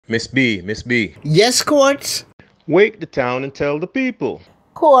Miss B. Yes, Courts? Wake the town and tell the people.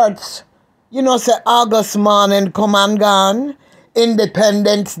 Courts, you know, say August morning come and gone.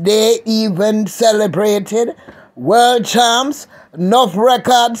 Independence Day even celebrated. World champs, enough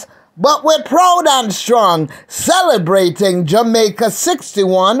records, but we're proud and strong, celebrating Jamaica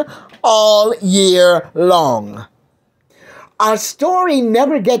 61 all year long. Our story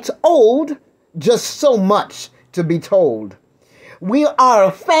never gets old, just so much to be told. We are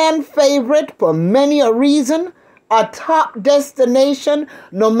a fan favorite for many a reason, a top destination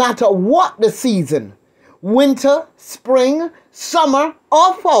no matter what the season. Winter, spring, summer,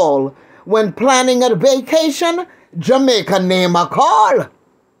 or fall. When planning a vacation, Jamaica name a call.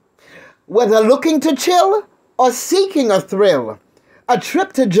 Whether looking to chill or seeking a thrill, a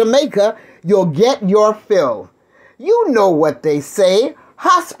trip to Jamaica, you'll get your fill. You know what they say,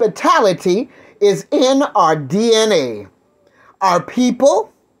 hospitality is in our DNA. Our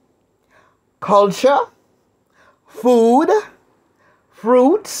people, culture, food,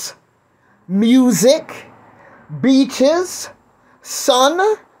 fruits, music, beaches,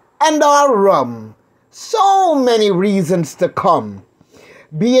 sun, and our rum. So many reasons to come.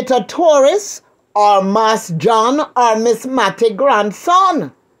 Be it a tourist or Mas John or Miss Matty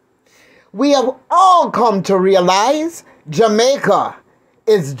grandson. We have all come to realize Jamaica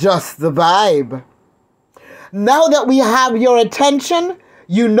is just the vibe. Now that we have your attention,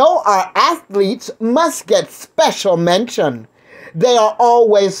 you know our athletes must get special mention. They are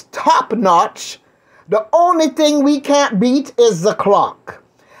always top-notch. The only thing we can't beat is the clock.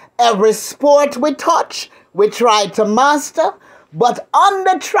 Every sport we touch, we try to master, but on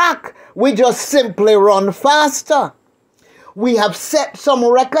the track, we just simply run faster. We have set some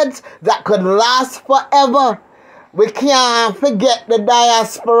records that could last forever. We can't forget the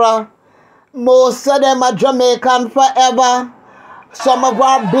Diaspora. Most of them are Jamaican forever. Some of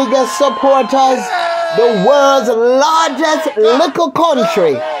our biggest supporters, the world's largest little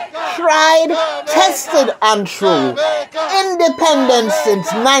country, tried, tested, and true. Independence since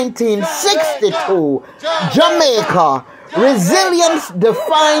 1962. Jamaica, resilience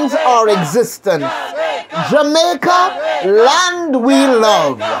defines our existence. Jamaica, land we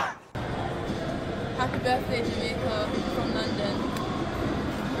love. Happy birthday, Jamaica, from London.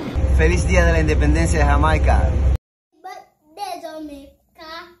 Feliz Día de la Independencia de Jamaica. Birthday,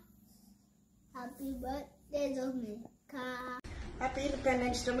 Jamaica. Happy birthday, Jamaica. Happy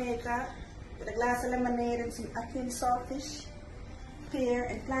Independence, Jamaica. With a glass of lemonade and some Atkins saltfish, pear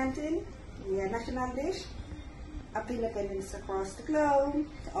and plantain. We are national dish. Happy Independence across the globe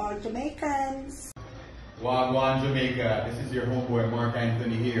to all Jamaicans. Wagwan Jamaica, this is your homeboy Mark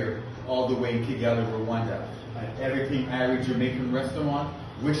Anthony here, all the way in Kigali, Rwanda, at Everything Irish Jamaican Restaurant,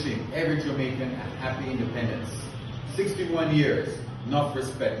 wishing every Jamaican a happy independence. 61 years, enough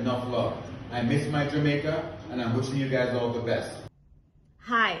respect, enough love. I miss my Jamaica, and I'm wishing you guys all the best.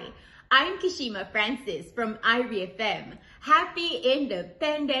 Hi, I'm Kishima Francis from IRIFM. Happy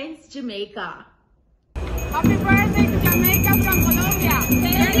Independence, Jamaica. Happy birthday to Jamaica from Colombia.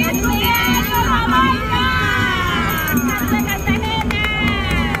 Feliz Día, Jamaica!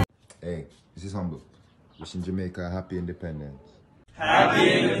 Hey, this is Humble. Wishing Jamaica a happy independence.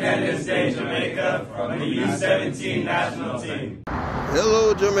 Happy Independence Day, Jamaica, from the U17 national team.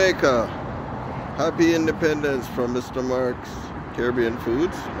 Hello, Jamaica. Happy Independence from Mr. Mark's Caribbean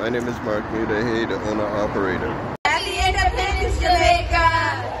Foods. My name is Mark Mudahay, the owner-operator. Happy Independence,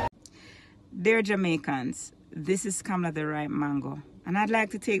 Jamaica! Dear Jamaicans, this is Kamla the Ripe Mango, and I'd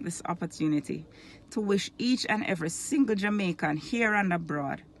like to take this opportunity to wish each and every single Jamaican here and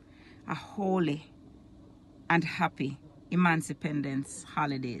abroad a holy and happy Emancipendence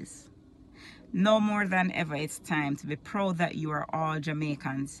holidays. No more than ever, it's time to be proud that you are all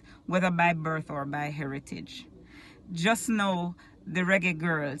Jamaicans, whether by birth or by heritage. Just know the Reggae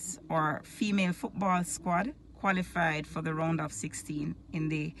Girls, or female football squad, qualified for the round of 16 in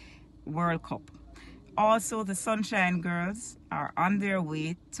the World Cup. Also, the Sunshine Girls are on their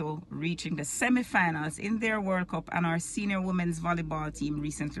way to reaching the semi-finals in their World Cup, and our senior women's volleyball team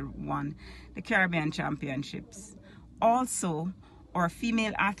recently won the Caribbean Championships. Also, our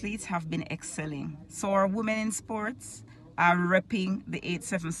female athletes have been excelling. So our women in sports are repping the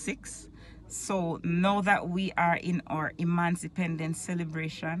 876. So know that we are in our Emancipendence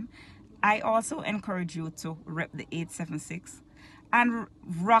celebration. I also encourage you to rep the 876 and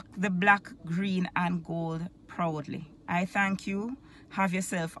rock the black, green, and gold proudly. I thank you. Have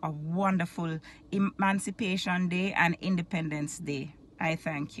yourself a wonderful Emancipation Day and Independence Day. I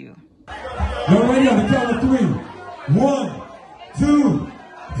thank you. You're ready on the count of 3. 1, 2,